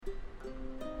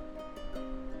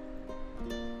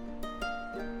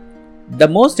The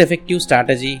most effective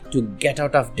strategy to get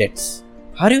out of debts.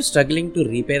 Are you struggling to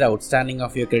repay the outstanding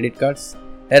of your credit cards?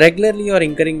 Regularly you are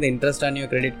incurring the interest on your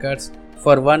credit cards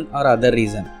for one or other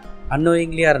reason.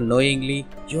 Unknowingly or knowingly,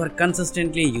 you are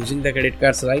consistently using the credit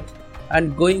cards, right?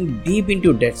 And going deep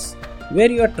into debts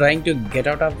where you are trying to get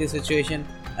out of this situation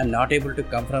and not able to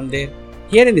come from there.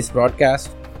 Here in this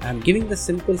broadcast, I am giving the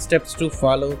simple steps to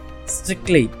follow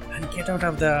strictly and get out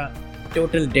of the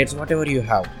total debts, whatever you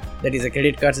have. That is, the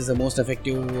credit cards is the most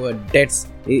effective debts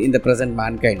in the present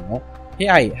mankind. No?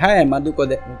 Hi, I'm Madhu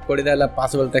Kodidala,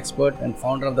 past wealth expert and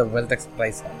founder of the Wealth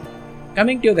Express.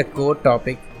 Coming to the core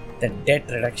topic, the debt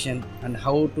reduction and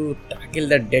how to tackle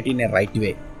the debt in a right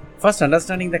way. First,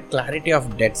 understanding the clarity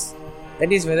of debts.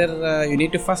 That is whether you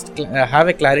need to first have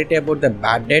a clarity about the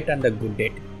bad debt and the good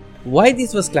debt. Why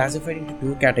this was classified into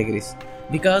two categories?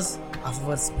 Because of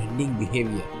our spending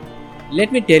behavior.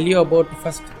 Let me tell you about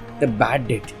first the bad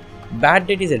debt. Bad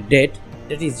debt is a debt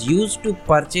that is used to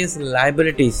purchase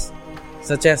liabilities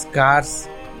such as cars,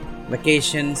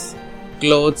 vacations,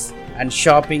 clothes and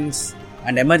shoppings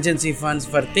and emergency funds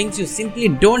for things you simply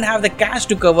don't have the cash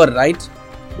to cover, right?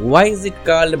 Why is it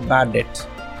called bad debt?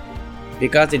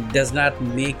 Because it does not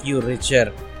make you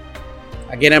richer.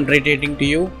 Again, I'm reiterating to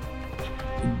you,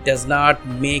 it does not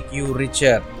make you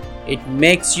richer. It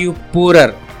makes you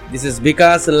poorer. This is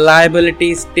because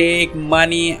liabilities take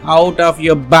money out of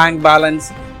your bank balance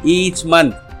each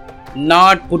month,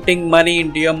 not putting money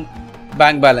into your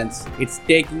bank balance. It's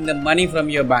taking the money from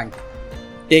your bank,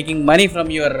 taking money from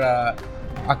your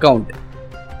account.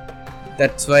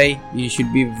 That's why you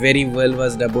should be very well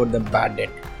versed about the bad debt.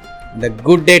 The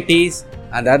good debt is,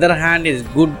 on the other hand, is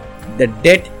good the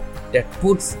debt that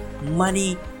puts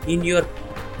money in your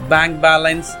bank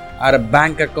balance or a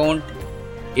bank account.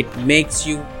 It makes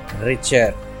you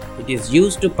richer. It is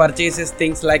used to purchase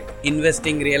things like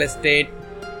investing real estate,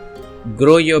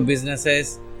 grow your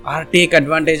businesses, or take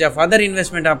advantage of other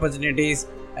investment opportunities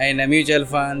in mutual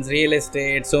funds, real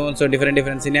estate, so on. So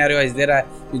different scenario is there.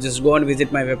 You just go and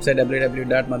visit my website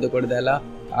www.madhukodidala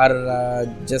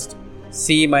or just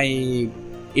see my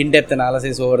in-depth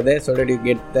analysis over there so that you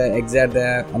get the exact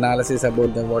analysis about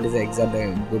what is the exact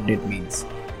good debt means.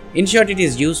 In short, it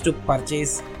is used to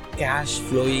purchase cash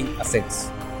flowing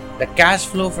assets. The cash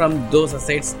flow from those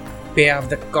assets pay off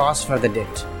the cost for the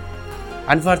debt.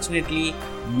 Unfortunately,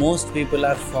 most people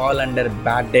are fall under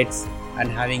bad debts and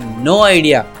having no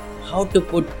idea how to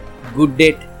put good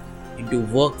debt into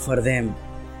work for them.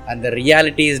 And the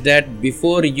reality is that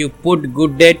before you put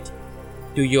good debt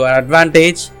to your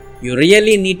advantage, you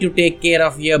really need to take care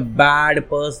of your bad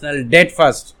personal debt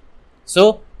first.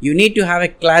 So you need to have a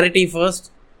clarity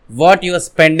first what you are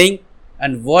spending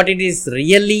and what it is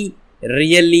really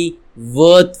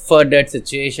worth for that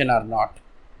situation or not.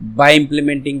 By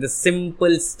implementing the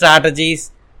simple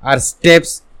strategies or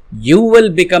steps, you will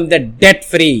become the debt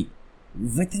free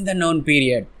within the known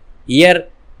period. Here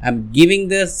I am giving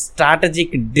the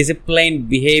strategic disciplined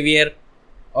behavior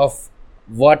of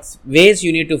what ways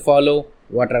you need to follow,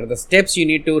 what are the steps you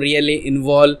need to really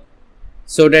involve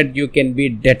so that you can be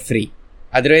debt free.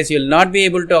 Otherwise you will not be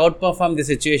able to outperform the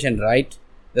situation, right?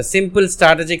 The simple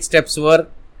strategic steps were,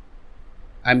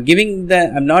 I'm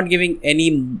not giving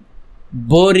any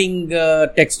boring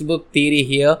textbook theory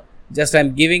here. Just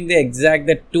I'm giving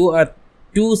the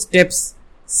two steps,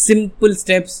 simple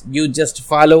steps you just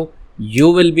follow.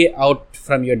 You will be out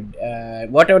from your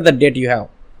whatever the debt you have.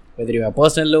 Whether you have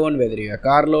personal loan, whether you have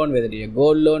car loan, whether you have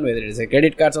gold loan, whether it is a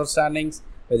credit cards outstandings,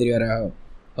 whether you are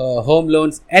home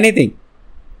loans, anything.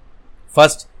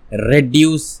 First,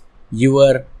 reduce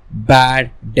your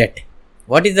bad debt.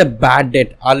 What is the bad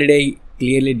debt? Already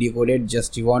clearly decoded.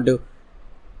 Just you want to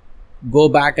go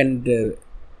back and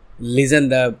listen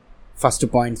the first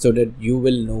point so that you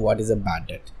will know what is a bad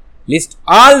debt. List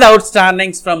all the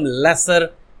outstandings from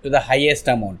lesser to the highest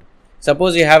amount.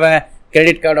 Suppose you have a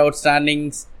credit card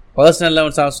outstandings, personal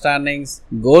loans outstandings,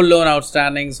 gold loan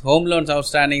outstandings, home loans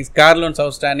outstandings, car loans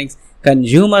outstandings,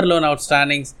 consumer loan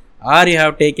outstandings, or you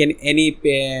have taken any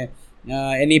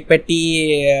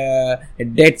petty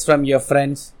debts from your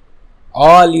friends.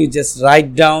 All you just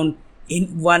write down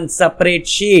in one separate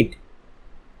sheet.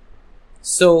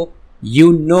 So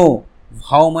you know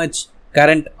how much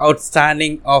current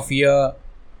outstanding of your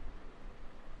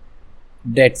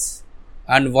debts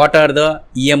and what are the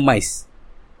EMIs,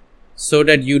 so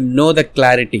that you know the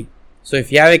clarity. So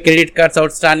if you have a credit cards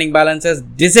outstanding balances,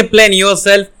 discipline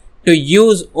yourself to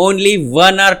use only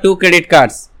one or two credit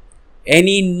cards.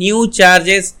 Any new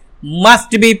charges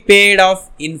must be paid off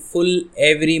in full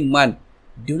every month.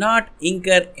 Do not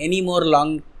incur any more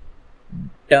long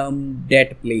term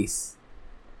debt, please.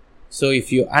 So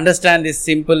if you understand this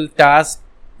simple task,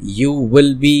 you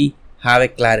will have a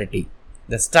clarity.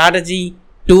 The strategy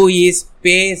 2 is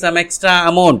pay some extra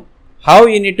amount. How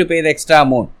you need to pay the extra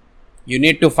amount? You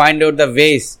need to find out the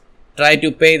ways. Try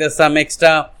to pay some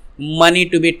extra money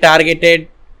to be targeted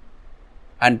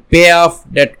and pay off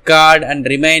that card and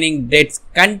remaining debts.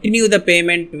 Continue the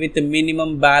payment with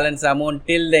minimum balance amount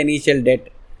till the initial debt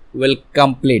will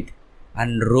complete,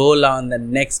 and roll on the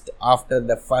next after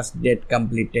the first debt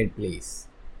completed, please.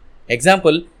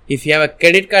 Example, if you have a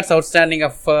credit cards outstanding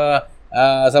of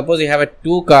suppose you have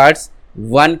 2 cards,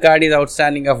 one card is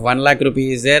outstanding of 1 lakh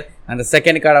rupees is there, and the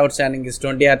second card outstanding is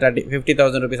 20 or 30,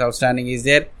 50,000 rupees outstanding is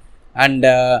there, and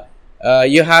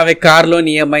you have a car loan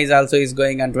EMI is also is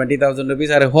going on 20,000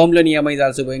 rupees, or a home loan EMI is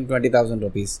also going 20,000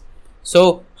 rupees.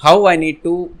 So how I need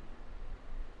to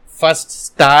first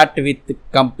start with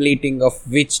completing of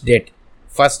which debt?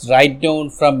 First write down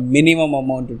from minimum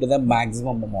amount to the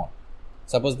maximum amount.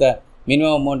 Suppose the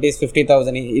minimum amount is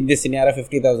 50,000. In this scenario,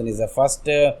 50,000 is the first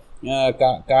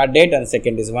car debt, and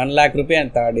second is 1 lakh rupee,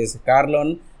 and third is car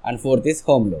loan, and fourth is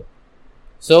home loan.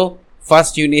 So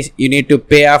first you need to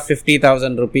pay off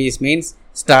 50,000 rupees, means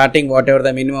starting whatever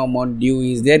the minimum amount due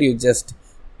is there, you just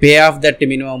pay off that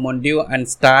minimum amount due and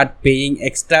start paying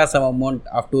extra some amount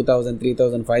of 2,000,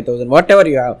 3,000, 5,000, whatever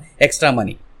you have extra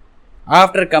money.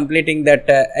 After completing that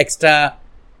extra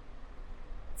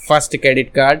first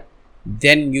credit card,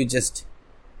 then you just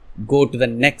go to the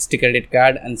next credit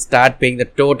card and start paying the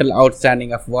total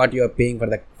outstanding of what you are paying for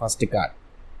the first card.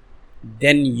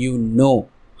 Then you know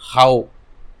how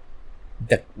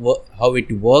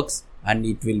it works, and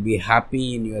it will be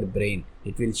happy in your brain.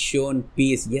 It will show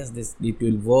peace. Yes, it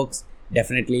will works.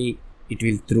 Definitely it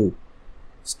will through.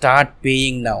 Start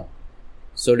paying now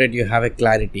so that you have a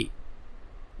clarity.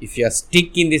 If you are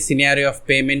stuck in this scenario of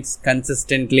payments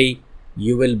consistently,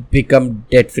 you will become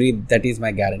debt free. That is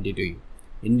my guarantee to you.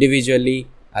 Individually,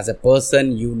 as a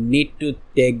person, you need to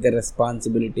take the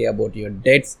responsibility about your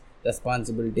debts,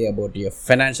 responsibility about your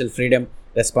financial freedom,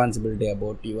 responsibility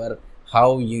about your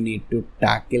how you need to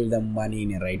tackle the money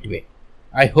in a right way.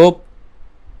 I hope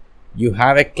you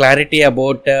have a clarity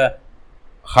about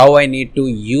how I need to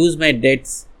use my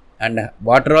debts and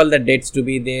what are all the debts to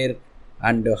be there,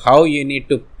 and how you need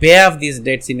to pay off these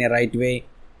debts in a right way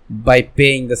by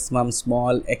paying the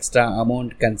small extra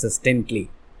amount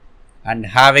consistently, and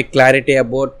have a clarity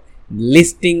about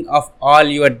listing of all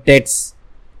your debts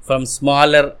from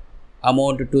smaller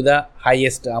amount to the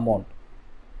highest amount,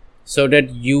 so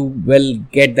that you will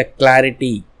get the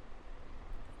clarity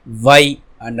why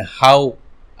and how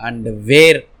and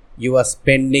where you are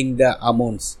spending the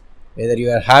amounts. Whether you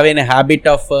are having a habit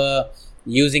of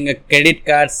using a credit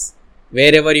cards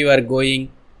wherever you are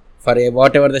going for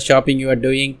whatever the shopping you are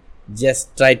doing,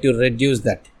 just try to reduce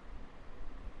that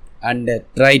and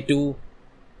try to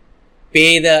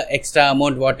pay the extra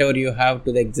amount whatever you have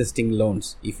to the existing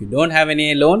loans. If you don't have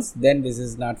any loans, then this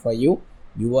is not for you.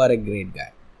 You are a great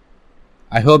guy.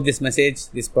 I hope this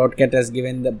podcast has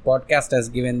given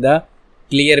the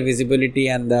clear visibility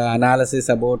and the analysis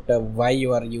about why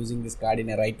you are using this card in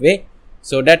a right way,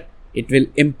 so that it will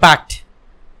impact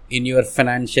in your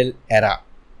financial era.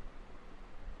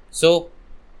 So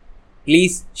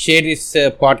please share this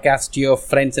podcast to your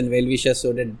friends and well-wishers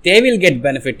so that they will get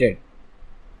benefited.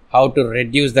 How to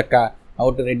reduce the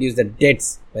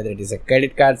debts, whether it is a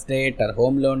credit card debt or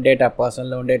home loan debt or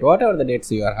personal loan debt, whatever the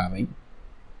debts you are having.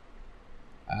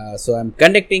 So I'm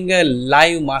conducting a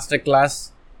live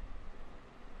masterclass.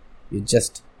 You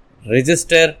just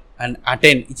register and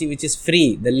attend, which is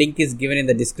free. The link is given in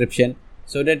the description,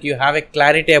 so that you have a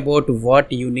clarity about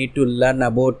what you need to learn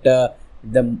about the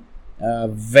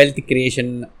wealth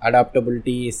creation,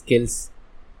 adaptability skills,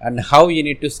 and how you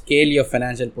need to scale your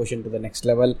financial portion to the next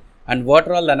level, and what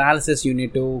are all the analysis you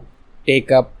need to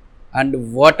take up,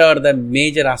 and what are the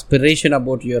major aspiration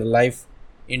about your life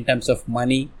in terms of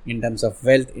money, in terms of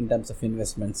wealth, in terms of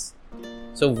investments.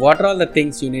 So what are all the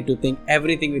things you need to think?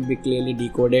 Everything will be clearly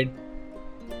decoded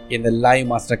in the live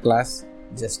masterclass.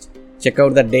 Just check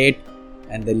out the date,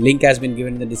 and the link has been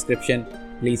given in the description.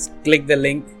 Please click the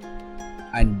link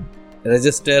and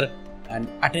register and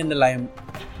attend the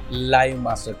live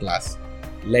masterclass.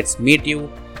 Let's meet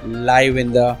you live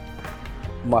in the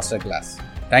masterclass.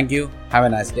 Thank you. Have a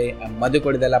nice day. I'm Madhu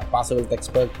Kodidala, Passive Wealth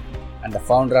Expert and the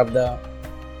founder of the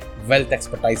Wealth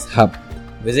Expertise Hub.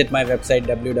 Visit my website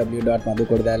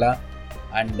www.madhukodidala,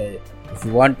 and if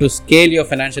you want to scale your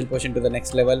financial portion to the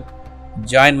next level,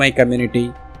 join my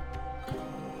community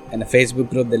and a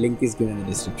Facebook group. The link is given in the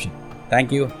description.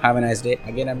 Thank you. Have a nice day.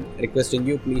 Again, I'm requesting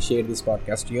you, please share this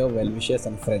podcast to your well-wishers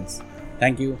and friends.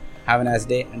 Thank you. Have a nice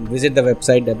day and visit the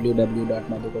website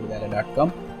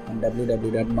www.madhukodugala.com and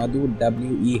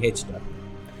www.madhu.com.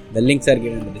 The links are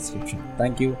given in the description.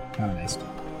 Thank you. Have a nice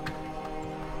day.